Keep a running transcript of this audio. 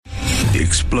the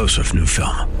explosive new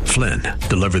film, Flynn,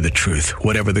 Deliver the Truth,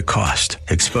 Whatever the Cost,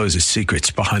 exposes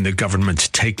secrets behind the government's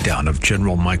takedown of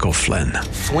General Michael Flynn.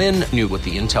 Flynn knew what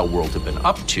the intel world had been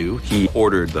up to. He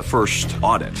ordered the first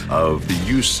audit of the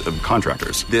use of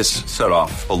contractors. This set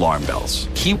off alarm bells.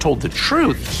 He told the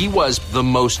truth. He was the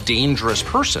most dangerous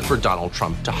person for Donald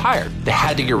Trump to hire. They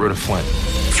had to get rid of Flynn.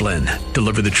 Flynn,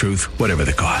 Deliver the Truth, Whatever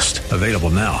the Cost. Available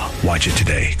now. Watch it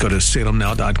today. Go to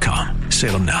salemnow.com.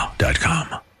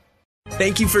 salemnow.com.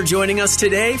 Thank you for joining us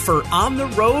today for On the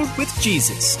Road with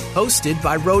Jesus, hosted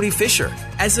by Rhode Fisher.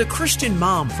 As a Christian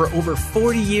mom for over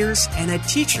 40 years and a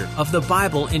teacher of the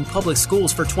Bible in public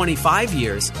schools for 25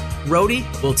 years, Rhode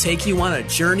will take you on a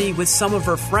journey with some of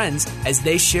her friends as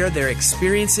they share their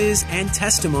experiences and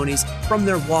testimonies from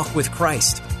their walk with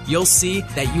Christ. You'll see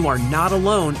that you are not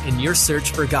alone in your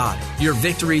search for God, your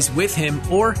victories with Him,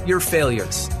 or your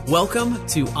failures. Welcome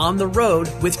to On the Road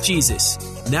with Jesus.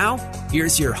 Now,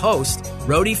 here's your host,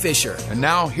 Rhode Fisher. And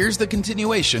now, here's the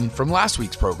continuation from last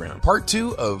week's program, part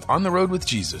 2 of On the Road with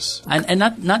Jesus. And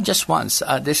not just once.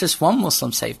 This is one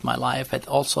Muslim saved my life, but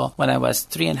also when I was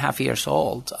 3.5 years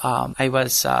old, I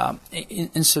was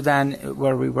in Sudan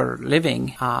where we were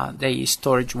living. They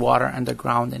storage water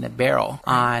underground in a barrel,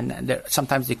 and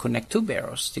sometimes they connect two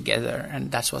barrels together,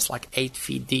 and that was like 8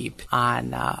 feet deep.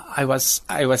 And I was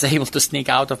able to sneak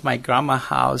out of my grandma's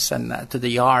house and to the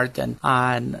yard, and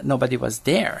nobody was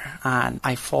there. And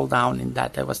I fall down in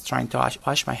that. I was trying to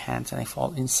wash my hands, and I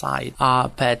fall inside.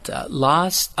 But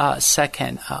last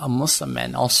second, a Muslim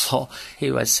man also,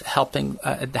 he was helping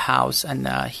at the house, and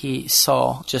he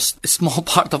saw just a small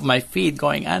part of my feet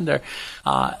going under,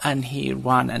 and he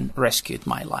ran and rescued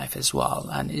my life as well.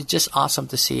 And it's just awesome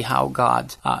to see how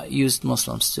God used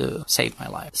Muslims to save my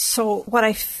life. So what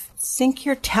I think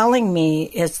you're telling me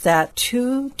is that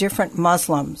two different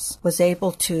Muslims was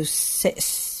able to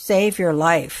save your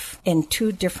life in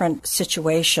two different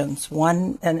situations,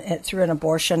 one through an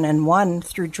abortion and one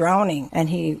through drowning, and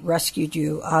he rescued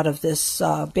you out of this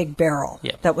big barrel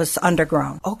that was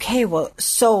underground. Okay, well,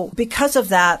 so because of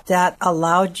that, that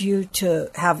allowed you to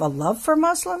have a love for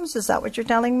Muslims? Is that what you're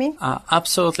telling me?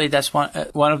 Absolutely. That's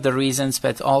one of the reasons,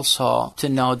 but also to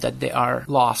know that they are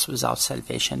lost without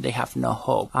salvation. They have no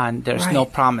hope, and there's no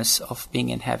promise of being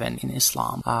in heaven in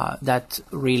Islam. That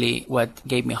really what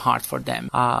gave me heart for them.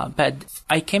 But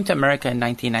I came to America in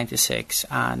 1996,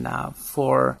 and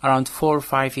for around 4 or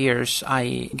 5 years,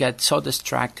 I got so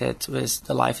distracted with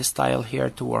the lifestyle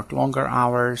here to work longer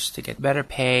hours, to get better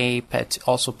pay, but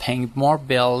also paying more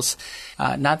bills.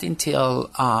 Not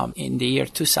until in the year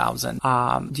 2000.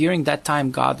 During that time,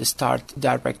 God started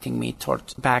directing me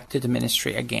back to the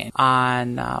ministry again.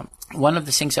 And one of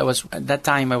the things at that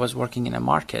time I was working in a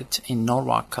market in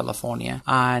Norwalk, California,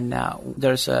 and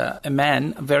there's a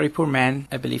man, a very poor man,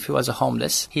 I believe he was a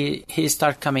homeless. He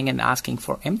started coming and asking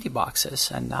for empty boxes,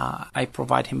 and I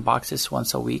provide him boxes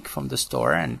once a week from the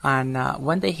store, and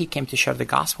one day he came to share the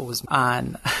gospel with me,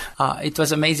 and it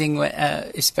was amazing,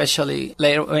 especially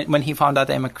later when he found out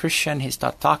I'm a Christian. He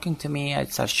started talking to me. I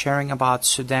started sharing about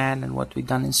Sudan and what we've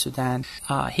done in Sudan.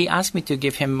 He asked me to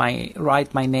give him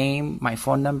write my name, my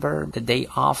phone number, the day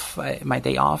off, my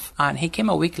day off. And he came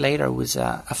a week later with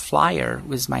a flyer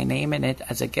with my name in it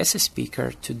as a guest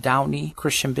speaker to Downey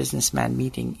Christian Businessman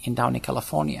meeting in Downey,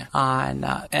 California.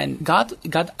 And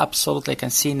God absolutely can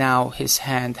see now His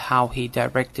hand, how He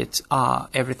directed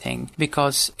everything,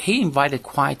 because He invited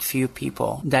quite few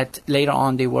people that later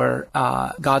on they were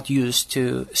God used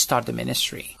to start the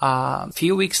ministry. A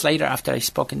few weeks later, after I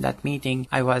spoke in that meeting,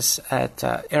 I was at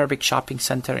Arabic shopping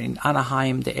center in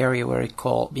Anaheim, the area where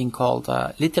being called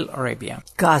Little Arabia.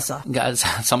 Gaza.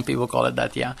 Some people call it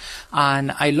that, yeah.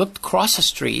 And I looked across the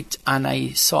street and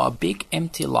I saw a big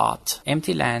empty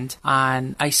land,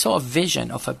 and I saw a vision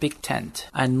of a big tent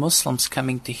and Muslims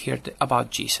coming to hear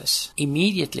about Jesus.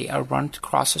 Immediately, I ran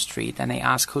across the street and I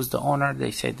asked who's the owner.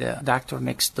 They said the doctor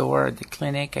next door at the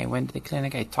clinic. I went to the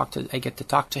clinic. I get to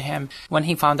talk to him. When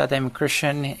he found out I'm a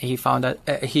Christian, he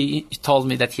told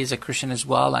me that he's a Christian as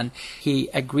well, and he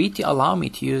agreed to allow me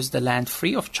to use the land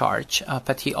free of charge,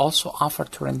 but he also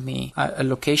offered to rent me a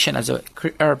location as a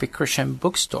Arabic Christian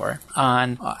bookstore.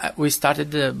 And we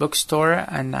started the bookstore,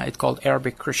 and it's called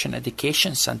Arabic Christian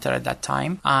Education Center at that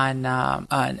time. And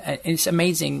it's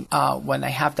amazing when I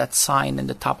have that sign in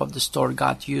the top of the store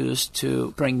God used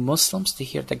to bring Muslims to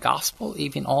hear the gospel,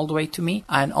 even all the way to me,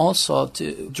 and also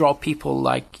to draw people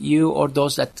like you or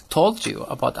those that told you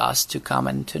about us to come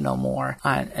and to know more.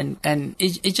 And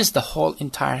it's just the whole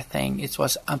entire thing. It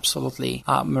was absolutely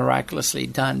miraculously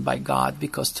done by God,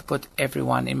 because to put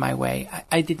everyone in my way,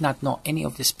 I did not know any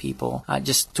of these people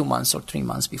just 2 months or 3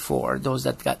 months before. Those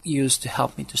that got used to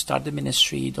help me to start the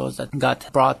ministry, those that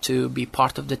got brought to be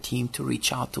part of the team to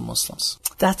reach out to Muslims.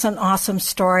 That's an awesome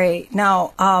story.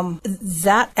 Now,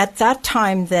 that at that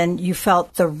time, then you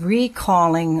felt the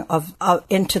recalling of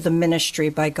into the ministry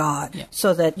by God,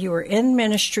 so that you were in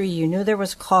ministry. You knew there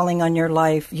was a calling on your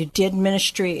life. You did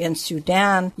ministry in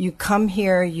Sudan. You come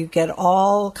here, you get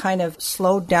all kind of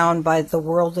slowed down by the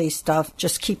worldly stuff,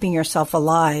 just keeping yourself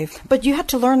alive. But you had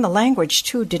to learn the language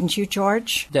too, didn't you,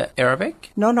 George? The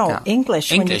Arabic? No,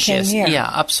 English. When you came here. Yeah,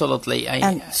 absolutely.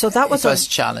 And so that was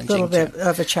challenging. Little bit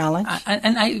of a challenge.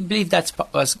 And I believe that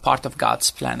was part of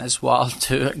God's plan as well,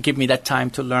 to give me that time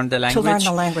to learn the language. To learn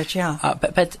the language, yeah.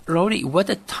 But Rhode, what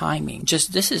a timing.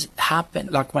 Just this has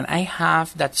happened. Like when I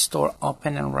have that store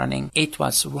open and running, it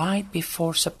was right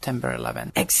before September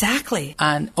 11th. Exactly.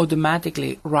 And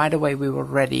automatically, right away, we were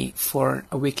ready for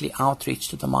a weekly outreach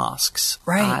to the mosques.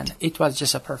 Right. And it was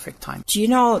just a perfect time. Do you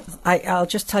know, I'll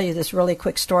just tell you this really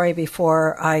quick story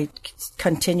before I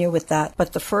continue with that.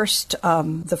 But the first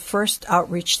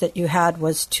outreach that you had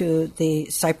was to the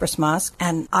Cyprus Mosque.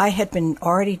 And I had been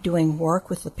already doing work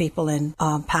with the people in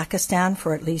Pakistan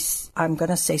for at least, I'm going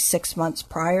to say 6 months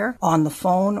prior, on the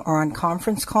phone or on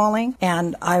conference calling.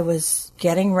 And I was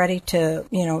getting ready to,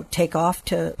 take off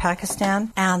to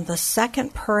Pakistan. And the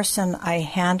second person I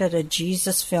handed a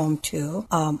Jesus film to,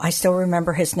 I still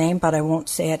remember his name, but I won't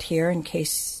say it here in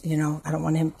case, I don't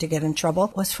want him to get in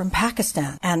trouble, was from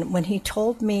Pakistan. And when he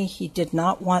told me he did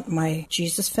not want my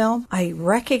Jesus film, I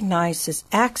recognized his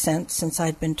accent, since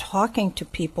I'd been talking to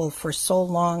people for so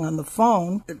long on the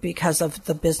phone because of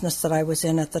the business that I was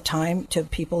in at the time, to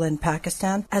people in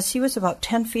Pakistan. As he was about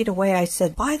 10 feet away, I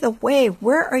said, "By the way,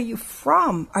 where are you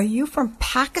from? Are you from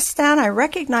Pakistan? I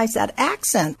recognize that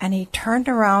accent." And he turned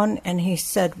around and he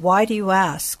said, "Why do you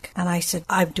ask?" And I said,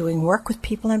 "I'm doing work with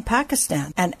people in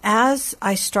Pakistan." And as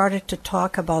I started to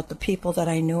talk about the people that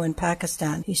I knew in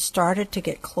Pakistan, he started to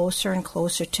get closer and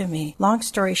closer to me. Long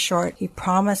story short, he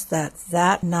promised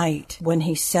that night, when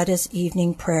he said his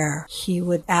evening prayer, he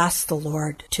would ask the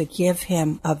Lord to give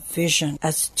him a vision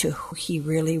as to who he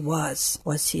really was.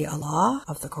 Was he Allah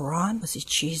of the Quran? Was he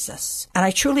Jesus? And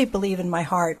I truly believe in my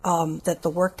heart that the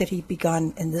work that he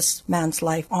begun in this man's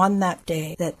life on that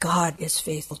day, that God is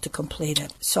faithful to complete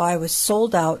it. So I was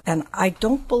sold out, and I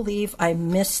don't believe I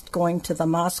missed going to the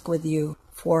mosque with you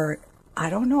for, I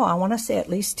don't know, I want to say at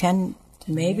least 10,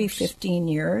 maybe 15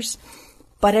 years.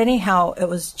 But anyhow, it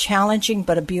was challenging,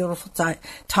 but a beautiful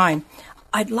time.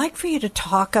 I'd like for you to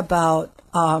talk about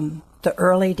the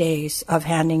early days of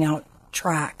handing out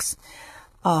tracts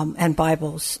and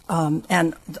Bibles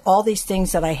and all these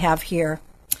things that I have here.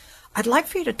 I'd like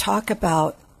for you to talk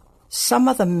about some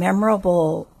of the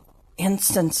memorable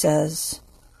instances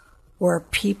where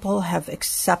people have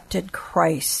accepted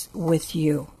Christ with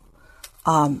you.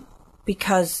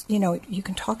 Because, you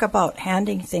can talk about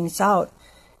handing things out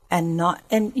and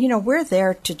we're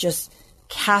there to just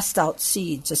cast out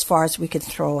seeds as far as we can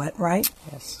throw it, right?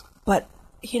 Yes. But,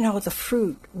 the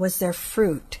fruit, was there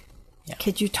fruit? Yeah.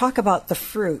 Could you talk about the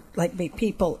fruit, like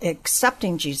people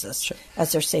accepting Jesus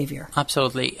as their Savior?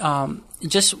 Absolutely.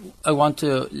 I want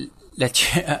to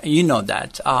let you know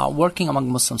that working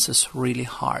among Muslims is really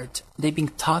hard. They've been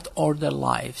taught all their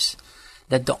lives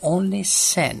that the only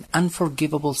sin,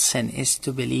 unforgivable sin, is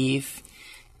to believe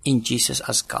in Jesus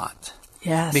as God.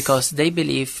 Yes. Because they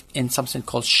believe in something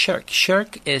called shirk.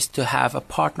 Shirk is to have a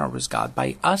partner with God.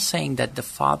 By us saying that the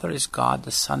Father is God,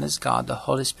 the Son is God, the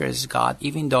Holy Spirit is God,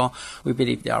 even though we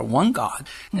believe they are one God,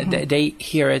 they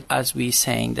hear it as we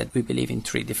saying that we believe in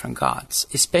three different gods,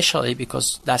 especially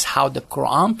because that's how the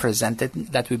Quran presented,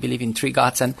 that we believe in three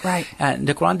gods. And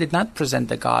the Quran did not present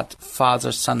the God,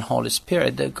 Father, Son, Holy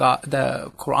Spirit. The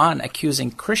Quran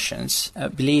accusing Christians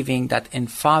believing that in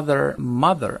Father,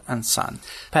 Mother, and Son.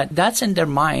 But that's in their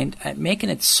mind, making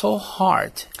it so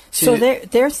hard. So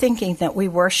they're thinking that we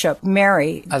worship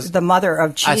Mary, as the mother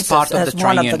of Jesus, as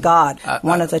one of the God,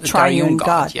 one of the triune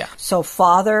God. Yeah. So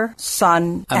Father,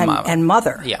 Son, and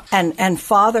Mother. Yeah. And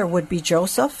Father would be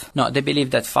Joseph? No, they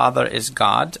believe that Father is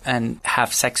God and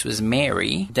have sex with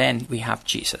Mary, then we have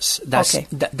Jesus.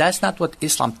 That's not what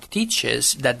Islam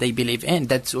teaches that they believe in.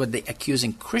 That's what they're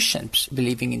accusing Christians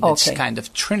believing in, this kind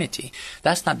of Trinity.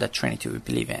 That's not the Trinity we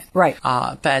believe in. Right.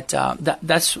 But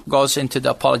that goes into the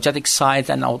apologetic side,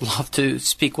 and I would love to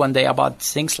speak one day about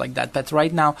things like that. But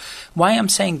right now, why I'm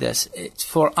saying this, it's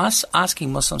for us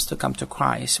asking Muslims to come to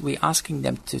Christ, we're asking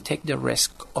them to take the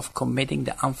risk of committing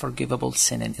the unforgivable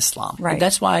sin in Islam. Right.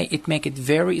 That's why it make it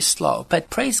very slow. But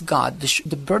praise God,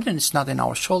 the burden is not in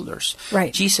our shoulders.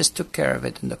 Right. Jesus took care of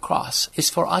it in the cross. It's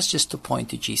for us just to point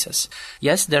to Jesus.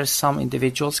 Yes, there's some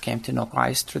individuals came to know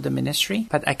Christ through the ministry,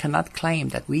 but I cannot claim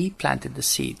that we planted the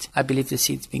seed. I believe the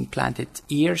seed's being planted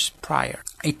years prior.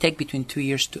 It takes between 2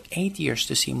 years to 8 years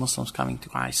to see Muslims coming to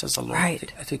Christ as a Lord,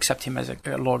 right. to accept Him as a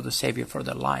Lord and Savior for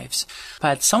their lives.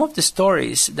 But some of the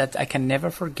stories that I can never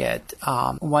forget,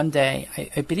 one day,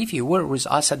 I believe you were with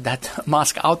us at that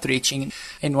mosque outreach in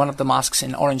one of the mosques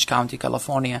in Orange County,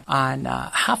 California. And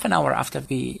half an hour after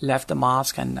we left the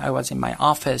mosque and I was in my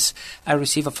office, I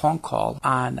received a phone call.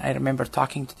 And I remember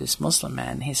talking to this Muslim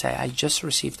man. He said, I just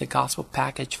received the gospel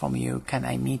package from you. Can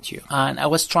I meet you? And I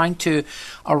was trying to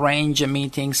arrange a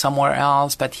meeting somewhere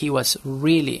else, but he was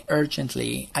really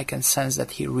urgently, I can sense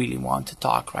that he really wanted to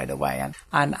talk right away.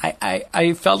 And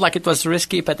I felt like it was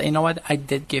risky, but you know what? I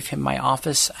did give him my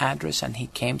office address and he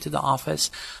came to the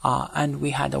office and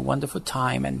we had a wonderful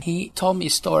time. And he told me a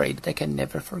story that I can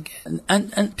never forget.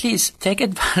 And please take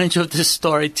advantage of this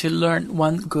story to learn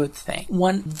one good thing.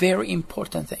 One very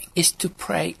important thing is to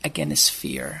pray against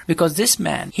fear. Because this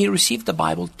man, he received the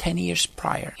Bible 10 years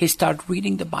prior. He started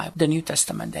reading the Bible, the New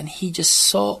Testament, and he just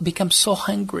become so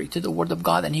hungry to the Word of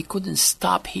God and he couldn't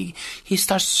stop. He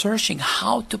started searching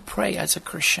how to pray as a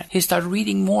Christian. He started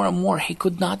reading more and more. He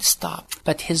could not stop.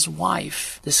 But his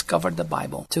wife discovered the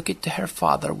Bible, took it to her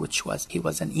father, he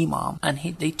was an imam, and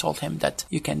they told him that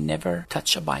you can never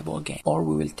touch a Bible again or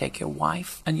we will take your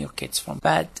wife and your kids from.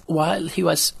 But while he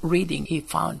was reading, he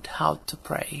found how to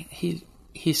pray.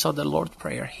 He saw the Lord's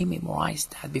Prayer. He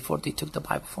memorized that before they took the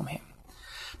Bible from him.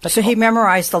 But so he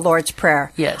memorized the Lord's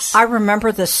Prayer. Yes. I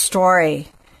remember this story.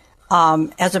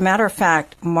 As a matter of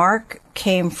fact, Mark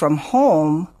came from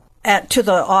home to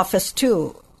the office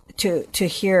too to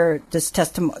hear this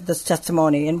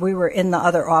testimony, and we were in the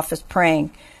other office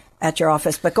praying at your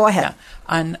office. But go ahead. Yeah.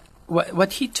 And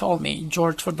what he told me,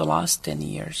 George, for the last 10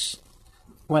 years,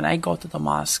 when I go to the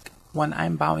mosque, when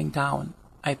I'm bowing down,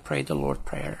 I pray the Lord's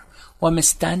Prayer. When I'm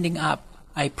standing up,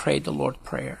 I pray the Lord's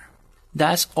Prayer.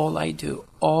 That's all I do,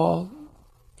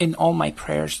 in all my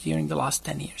prayers during the last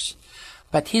 10 years.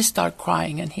 But he started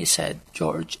crying and he said,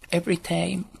 George, every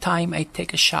time I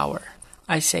take a shower,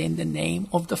 I say in the name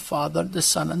of the Father, the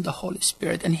Son, and the Holy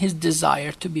Spirit, and his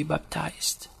desire to be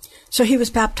baptized. So he was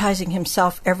baptizing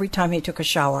himself every time he took a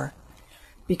shower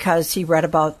because he read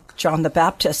about John the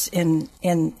Baptist in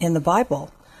the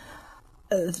Bible.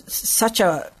 Such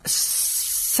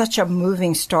a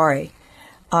moving story.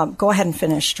 Go ahead and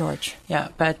finish, George. Yeah,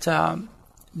 but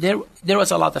there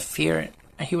was a lot of fear.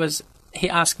 He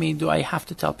asked me, do I have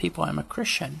to tell people I'm a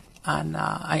Christian? And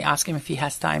I asked him if he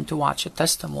has time to watch a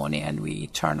testimony, and we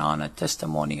turn on a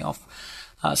testimony of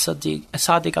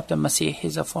Sadiq Abdul Masih.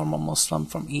 He's a former Muslim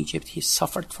from Egypt. He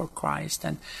suffered for Christ.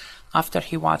 And after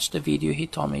he watched the video, he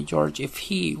told me, George, if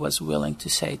he was willing to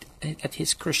say that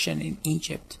he's Christian in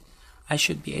Egypt, I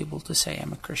should be able to say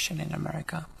I'm a Christian in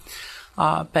America.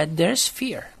 But there's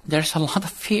fear. There's a lot of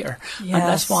fear. Yes. And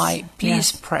that's why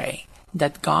please pray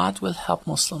that God will help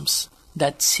Muslims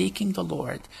that seeking the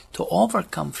Lord to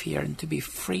overcome fear and to be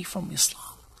free from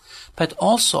Islam. But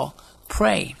also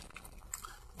pray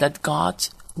that God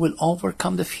will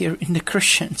overcome the fear in the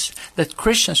Christians, that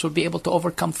Christians will be able to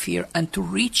overcome fear and to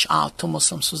reach out to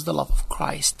Muslims with the love of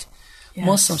Christ. Yes.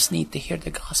 Muslims need to hear the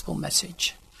gospel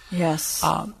message. Yes.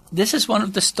 This is one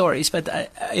of the stories, but I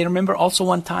remember also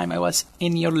one time I was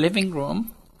in your living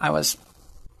room. I was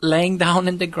laying down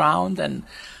in the ground and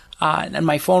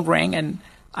my phone rang and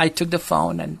I took the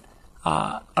phone and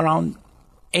around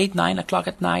 8, 9 o'clock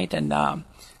at night and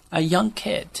a young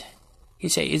kid, he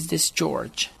said, is this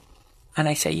George? And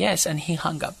I say, yes, and he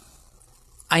hung up.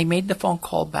 I made the phone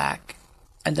call back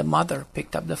and the mother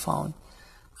picked up the phone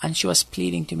and she was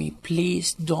pleading to me,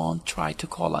 please don't try to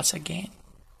call us again.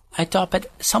 I thought, but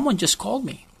someone just called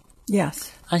me.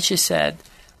 Yes. And she said,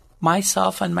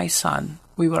 myself and my son,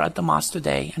 we were at the mosque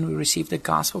today and we received the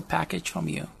gospel package from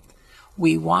you.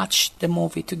 We watched the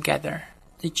movie together,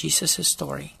 the Jesus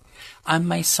story, and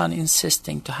my son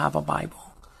insisting to have a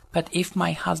Bible. But if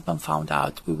my husband found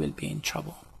out, we will be in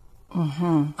trouble.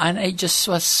 Mm-hmm. And I just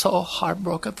was so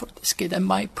heartbroken for this kid, and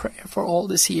my prayer for all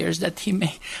these years that he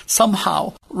may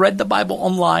somehow read the Bible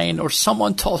online or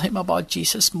someone told him about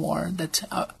Jesus more, that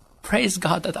praise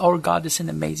God that our God is an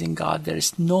amazing God. There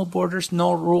is no borders,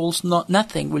 no rules,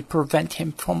 nothing will prevent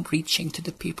him from reaching to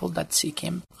the people that seek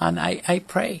him. And I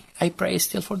pray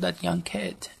still for that young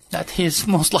kid, that he's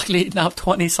most likely now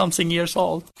 20-something years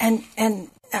old. And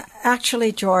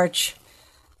actually, George,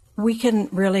 we can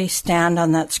really stand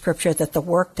on that scripture that the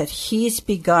work that he's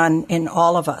begun in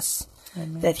all of us,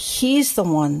 Amen. That he's the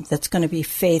one that's going to be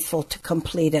faithful to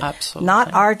complete it. Absolutely.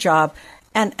 Not our job.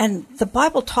 And the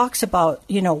Bible talks about,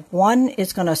 one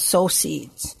is going to sow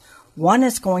seeds, one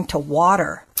is going to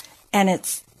water, and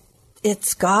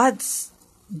it's God's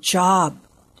job,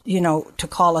 to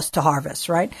call us to harvest,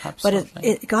 right?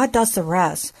 Absolutely. But God does the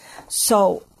rest.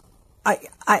 So I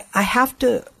have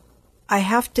to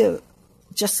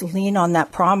just lean on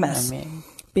that promise. Amen.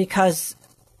 Because,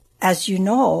 as you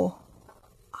know,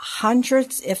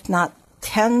 hundreds, if not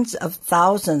tens of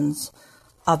thousands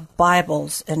of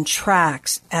Bibles and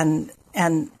tracts and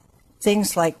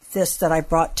things like this that I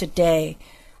brought today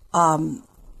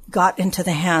got into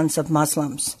the hands of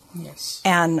Muslims. Yes.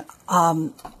 And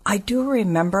I do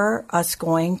remember us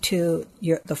going to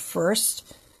the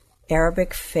first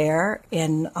Arabic fair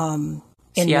in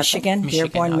Michigan,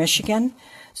 Dearborn, Michigan.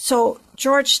 So,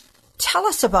 George, tell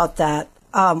us about that,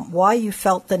 why you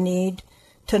felt the need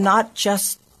to not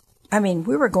just,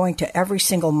 we were going to every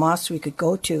single mosque we could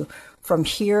go to, from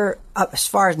here up as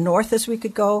far north as we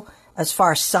could go, as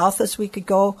far south as we could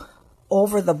go,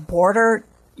 over the border,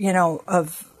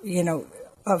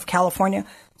 of California.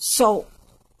 So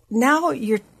now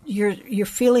you're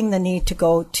feeling the need to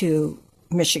go to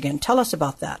Michigan. Tell us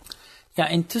about that. Yeah,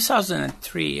 in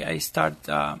 2003, I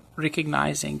started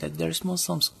recognizing that there's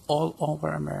Muslims all over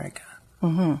America.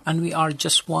 Mm-hmm. And we are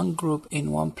just one group in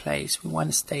one place,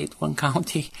 one state, one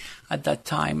county at that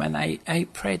time. And I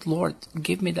prayed, Lord,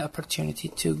 give me the opportunity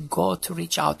to go to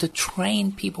reach out, to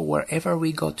train people wherever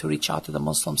we go to reach out to the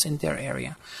Muslims in their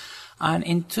area. And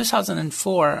in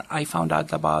 2004, I found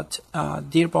out about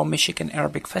Dearborn, Michigan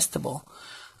Arabic Festival.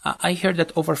 I heard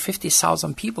that over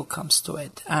 50,000 people comes to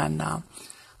it. And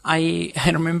I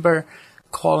remember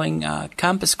calling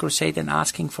Campus Crusade and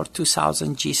asking for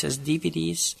 2,000 Jesus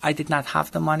DVDs. I did not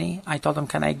have the money. I told them,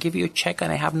 can I give you a check?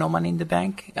 And I have no money in the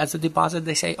bank as a deposit.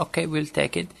 They say, okay, we'll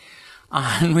take it.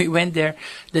 And we went there.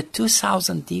 The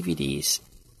 2,000 DVDs,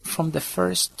 from the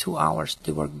first 2 hours,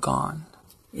 they were gone.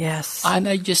 Yes. And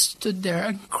I just stood there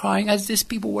and crying as these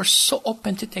people were so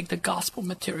open to take the gospel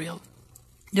material.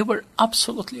 They were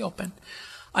absolutely open.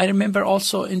 I remember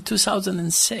also in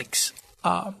 2006,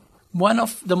 one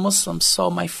of the Muslims saw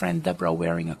my friend Deborah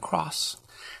wearing a cross,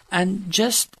 and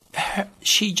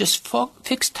she just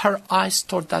fixed her eyes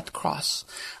toward that cross,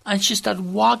 and she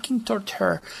started walking toward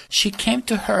her. She came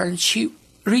to her, and she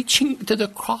reaching to the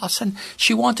cross, and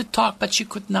she wanted to talk, but she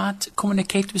could not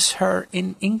communicate with her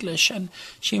in English, and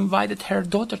she invited her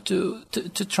daughter to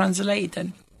translate,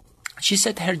 and she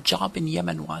said her job in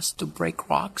Yemen was to break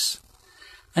rocks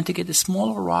and to get a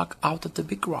smaller rock out of the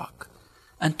big rock,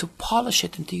 and to polish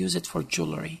it and to use it for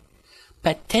jewelry.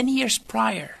 But 10 years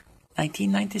prior,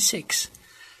 1996,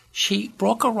 she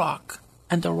broke a rock,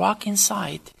 and the rock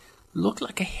inside looked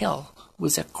like a hill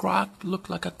with a crack, looked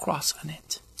like a cross on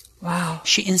it. Wow.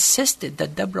 She insisted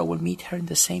that Deborah will meet her in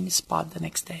the same spot the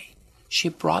next day. She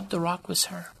brought the rock with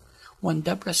her. When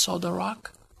Deborah saw the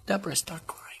rock, Deborah started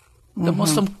crying. Mm-hmm. The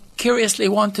Muslim curiously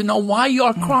wanted to know why you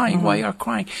are crying, mm-hmm. why you are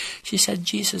crying. She said,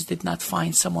 Jesus did not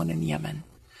find someone in Yemen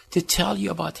to tell you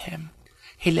about him.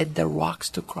 He led the rocks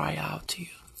to cry out to you.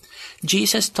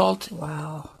 Jesus told,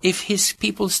 wow, if his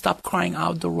people stop crying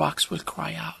out, the rocks will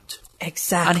cry out.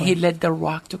 Exactly. And he led the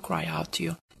rock to cry out to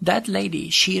you. That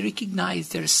lady, she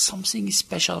recognized there's something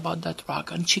special about that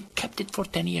rock, and she kept it for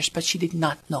 10 years, but she did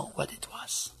not know what it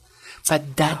was.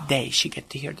 But that day, she got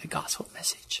to hear the gospel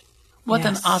message. What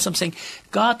an awesome thing.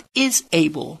 God is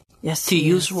able to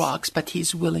use rocks, but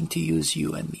he's willing to use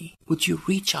you and me. Would you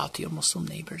reach out to your Muslim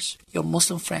neighbors, your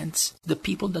Muslim friends, the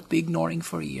people that we're ignoring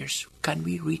for years? Can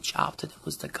we reach out to them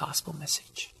with the gospel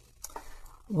message?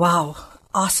 Wow.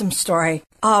 Awesome story.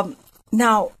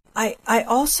 Now, I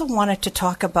also wanted to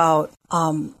talk about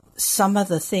some of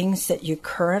the things that you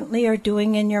currently are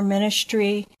doing in your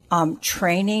ministry,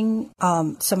 training,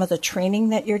 some of the training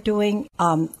that you're doing,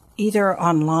 either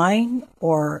online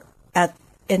or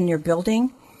in your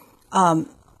building.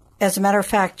 As a matter of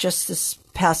fact, just this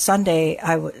past Sunday,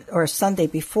 Saturday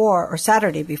before,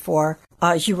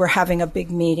 you were having a big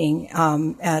meeting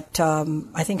at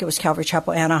I think it was Calvary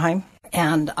Chapel, Anaheim,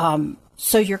 and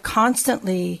so you're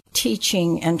constantly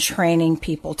teaching and training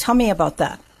people. Tell me about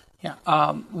that.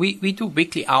 Yeah, we do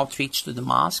weekly outreach to the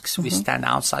mosques. We stand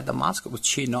outside the mosque,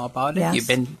 which you know about it. Yes. You've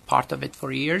been part of it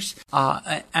for years.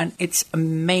 And it's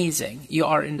amazing. You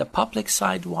are in the public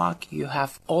sidewalk. You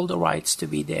have all the rights to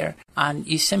be there. And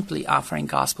you're simply offering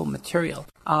gospel material.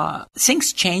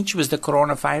 Things change with the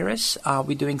coronavirus.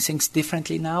 We're doing things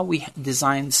differently now. We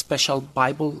designed special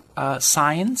Bible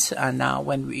signs. And now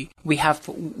when we have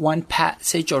one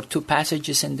passage or two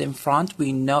passages in the front,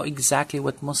 we know exactly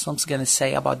what Muslims going to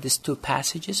say about these two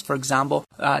passages. For example,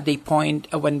 they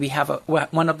point when we have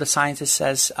one of the signs that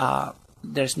says,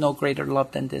 there's no greater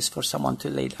love than this for someone to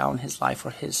lay down his life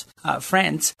for his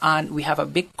friends. And we have a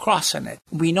big cross on it.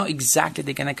 We know exactly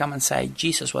they're going to come and say,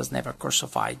 Jesus was never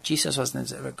crucified. Jesus was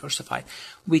never crucified.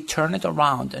 We turn it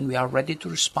around and we are ready to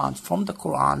respond from the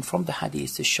Quran, from the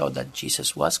Hadith to show that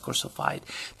Jesus was crucified.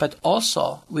 But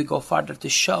also we go further to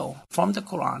show from the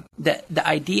Quran that the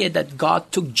idea that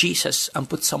God took Jesus and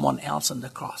put someone else on the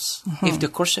cross. If the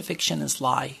crucifixion is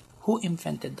lie, who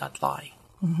invented that lie?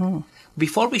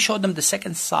 Before we show them the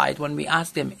second side, when we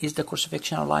ask them, is the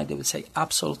crucifixion a lie? They would say,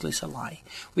 absolutely it's a lie.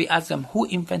 We ask them, who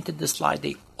invented this lie?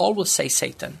 They always say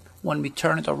Satan. When we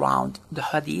turn it around, the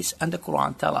Hadith and the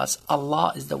Quran tell us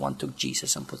Allah is the one who took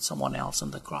Jesus and put someone else on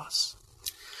the cross.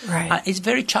 Right. It's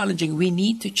very challenging. We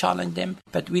need to challenge them,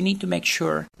 but we need to make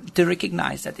sure to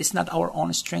recognize that it's not our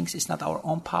own strength, it's not our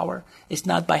own power, it's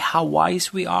not by how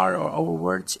wise we are or our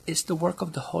words, it's the work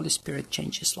of the Holy Spirit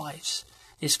changes lives.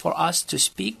 Is for us to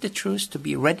speak the truth, to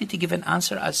be ready to give an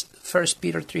answer, as 1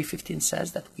 Peter 3:15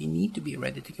 says, that we need to be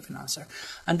ready to give an answer.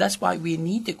 And that's why we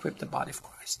need to equip the body of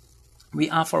Christ.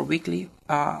 We offer weekly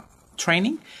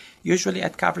training, usually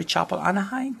at Calvary Chapel,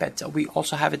 Anaheim, but we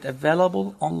also have it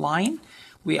available online.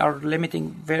 We are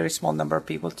limiting very small number of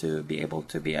people to be able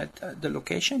to be at the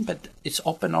location, but it's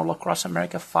open all across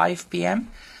America, 5 p.m.,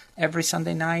 every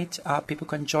Sunday night. People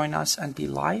can join us and be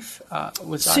live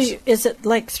with us. So is it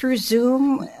like through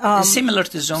Zoom? Similar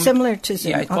to Zoom. Similar to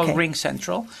Zoom. Yeah, it's called Ring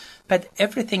Central. But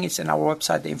everything is in our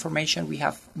website. The information we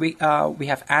have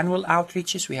annual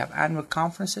outreaches. We have annual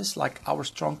conferences like our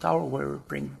Strong Tower, where we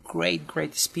bring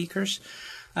great speakers.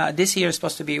 This year is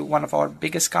supposed to be one of our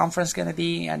biggest conferences going to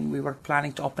be, and we were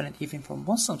planning to open it even for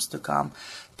Muslims to come.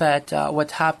 But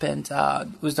what happened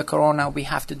with the corona, we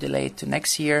have to delay it to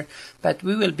next year. But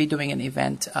we will be doing an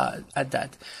event at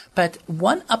that. But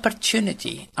one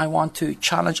opportunity I want to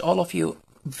challenge all of you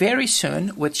very soon,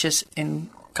 which is in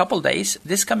a couple days,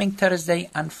 this coming Thursday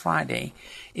and Friday,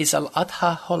 is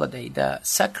Al-Adha holiday, the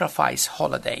sacrifice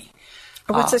holiday.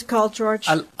 What's it called, George?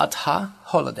 Al-Adha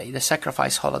holiday, the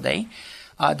sacrifice holiday.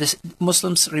 The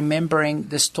Muslims remembering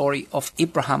the story of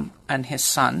Abraham and his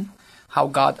son, how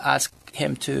God asked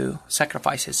him to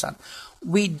sacrifice his son.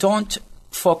 We don't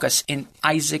focus in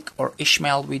Isaac or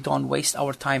Ishmael. We don't waste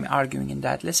our time arguing in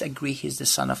that. Let's agree he's the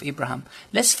son of Abraham.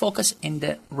 Let's focus in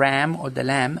the ram or the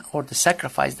lamb or the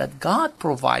sacrifice that God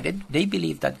provided. They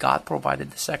believe that God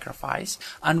provided the sacrifice.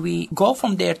 And we go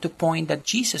from there to point that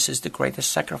Jesus is the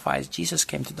greatest sacrifice. Jesus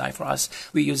came to die for us.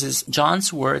 We use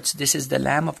John's words. This is the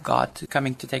Lamb of God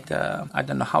coming to take the, I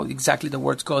don't know how exactly the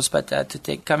words goes, but to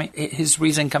take his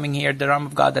reason coming here, the Lamb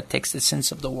of God that takes the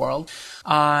sins of the world.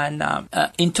 And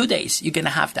in 2 days, you're going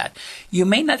to have that. You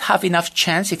may not have enough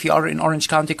chance if you are in Orange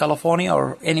County, California,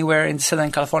 or anywhere in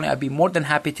Southern California. I'd be more than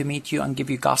happy to meet you and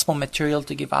give you gospel material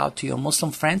to give out to your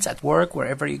Muslim friends at work,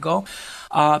 wherever you go.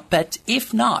 But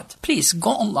if not, please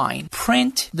go online,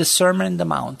 print the Sermon on the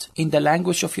Mount in the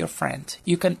language of your friend.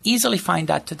 You can easily find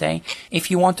that today.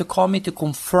 If you want to call me to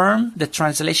confirm the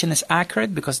translation is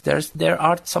accurate, because there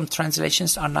are some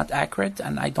translations are not accurate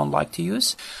and I don't like to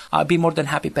use, I'll be more than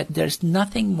happy. But there's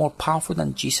nothing more powerful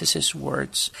than Jesus'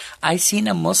 words. I seen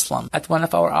a Muslim at one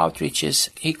of our outreaches.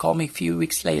 He called me a few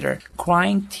weeks later,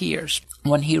 crying tears.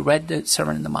 When he read the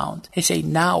Sermon on the Mount, he said,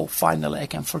 now finally I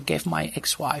can forgive my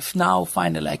ex-wife. Now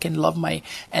finally I can love my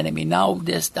enemy. Now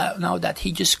that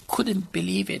he just couldn't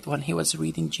believe it when he was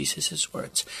reading Jesus'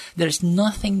 words. There's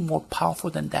nothing more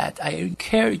powerful than that. I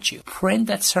encourage you, print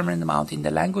that Sermon on the Mount in the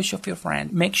language of your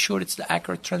friend. Make sure it's the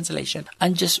accurate translation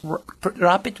and just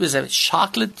wrap it with a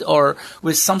chocolate or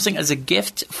with something as a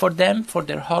gift for them for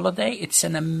their holiday. It's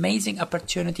an amazing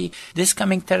opportunity. This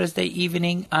coming Thursday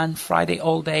evening and Friday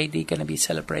all day, they're going to be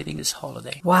celebrating this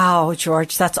holiday. Wow,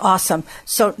 George, that's awesome.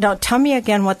 So now tell me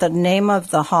again what the name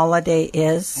of the holiday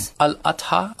is.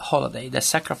 Al-Adha holiday, the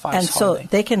sacrifice holiday. And so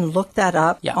they can look that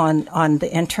up on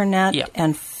the internet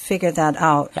and figure that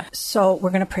out. Yeah. So we're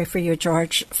going to pray for you,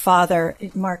 George. Father,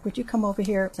 Mark, would you come over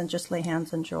here and just lay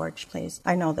hands on George, please?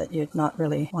 I know that you're not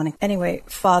really wanting. Anyway,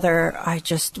 Father, I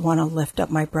just want to lift up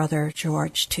my brother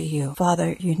George to you.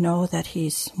 Father, you know that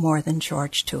he's more than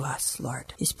George to us,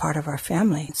 Lord. He's part of our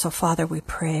family. So, Father, we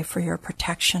pray for your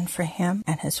protection for him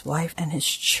and his wife and his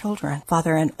children.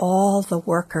 Father, and all the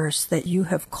workers that you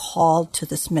have called to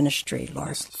this ministry,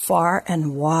 Lord, far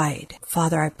and wide.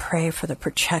 Father, I pray for the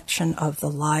protection of the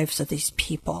lives of these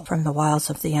people from the wiles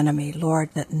of the enemy, Lord,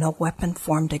 that no weapon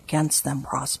formed against them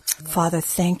prosper. Father,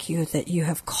 thank you that you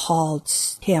have called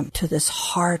him to this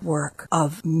hard work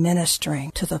of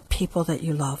ministering to the people that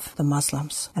you love, the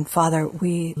Muslims. And Father,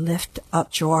 we lift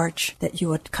up George, that you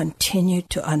would continue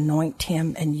to anoint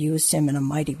him and use him in a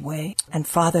mighty way. And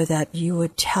Father, that you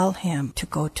would tell him to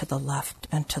go to the left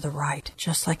and to the right,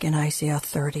 just like in Isaiah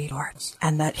 30, Lord,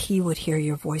 and that he would hear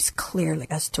your voice clearly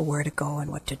as to where to go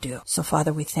and what to do. So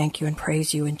Father, we thank you and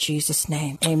praise you in Jesus'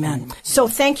 name. Amen. So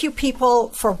thank you, people,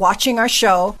 for watching our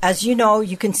show. As you know,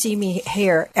 you can see me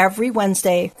here every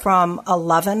Wednesday from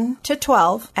 11 to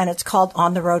 12, and it's called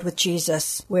On the Road with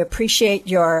Jesus. We appreciate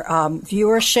your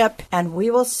viewership, and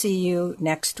we will see you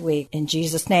next week. In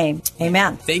Jesus' name,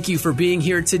 amen. Thank you for being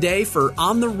here today for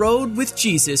On the Road with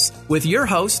Jesus with your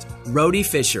host, Rhode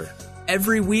Fisher.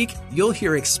 Every week, you'll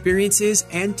hear experiences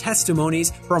and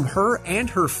testimonies from her and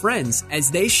her friends as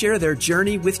they share their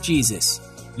journey with Jesus.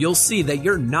 You'll see that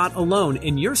you're not alone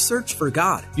in your search for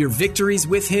God, your victories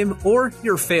with Him, or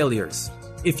your failures.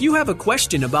 If you have a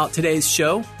question about today's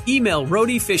show, email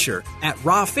Rhode Fisher at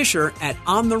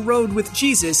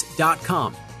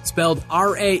rawfisher@ontheroadwithjesus.com. Spelled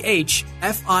RAHFISHER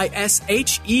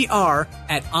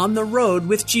at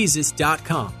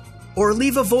ontheroadwithjesus.com. Or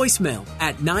leave a voicemail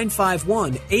at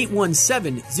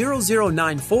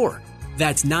 951-817-0094.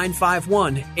 That's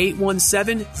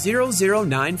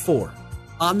 951-817-0094.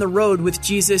 On the Road with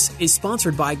Jesus is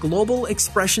sponsored by Global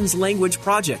Expressions Language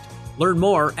Project. Learn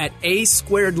more at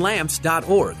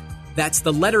asquaredlamps.org. That's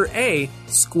the letter A,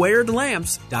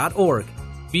 squaredlamps.org.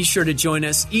 Be sure to join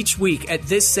us each week at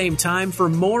this same time for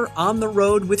more On the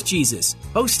Road with Jesus,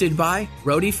 hosted by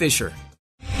Rhode Fisher.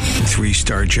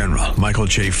 3-star General Michael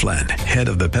J. Flynn, head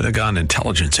of the Pentagon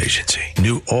Intelligence Agency,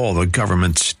 knew all the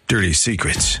government's dirty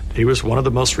secrets. He was one of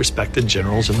the most respected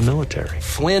generals in the military.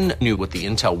 Flynn knew what the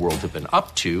intel world had been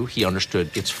up to. He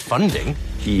understood its funding.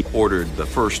 He ordered the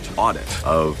first audit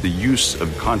of the use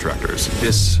of contractors.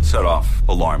 This set off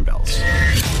alarm bells.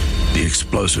 The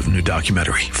explosive new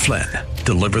documentary, Flynn,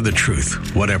 Deliver the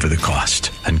Truth, Whatever the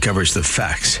Cost, uncovers the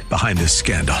facts behind the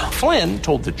scandal. Flynn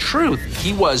told the truth.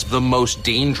 He was the most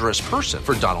dangerous person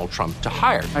for Donald Trump to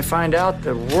hire. I find out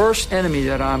the worst enemy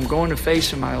that I'm going to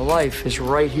face in my life is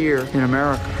right here in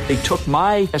America. They took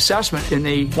my assessment and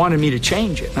they wanted me to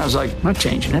change it. And I was like, I'm not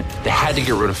changing it. They had to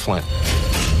get rid of Flynn.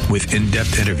 With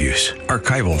in-depth interviews,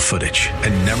 archival footage,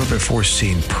 and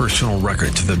never-before-seen personal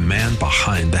records of the man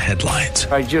behind the headlines.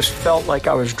 I just felt like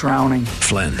I was drowning.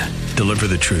 Flynn, Deliver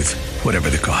the Truth, Whatever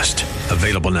the Cost.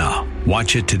 Available now.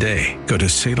 Watch it today. Go to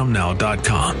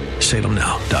salemnow.com.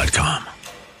 salemnow.com.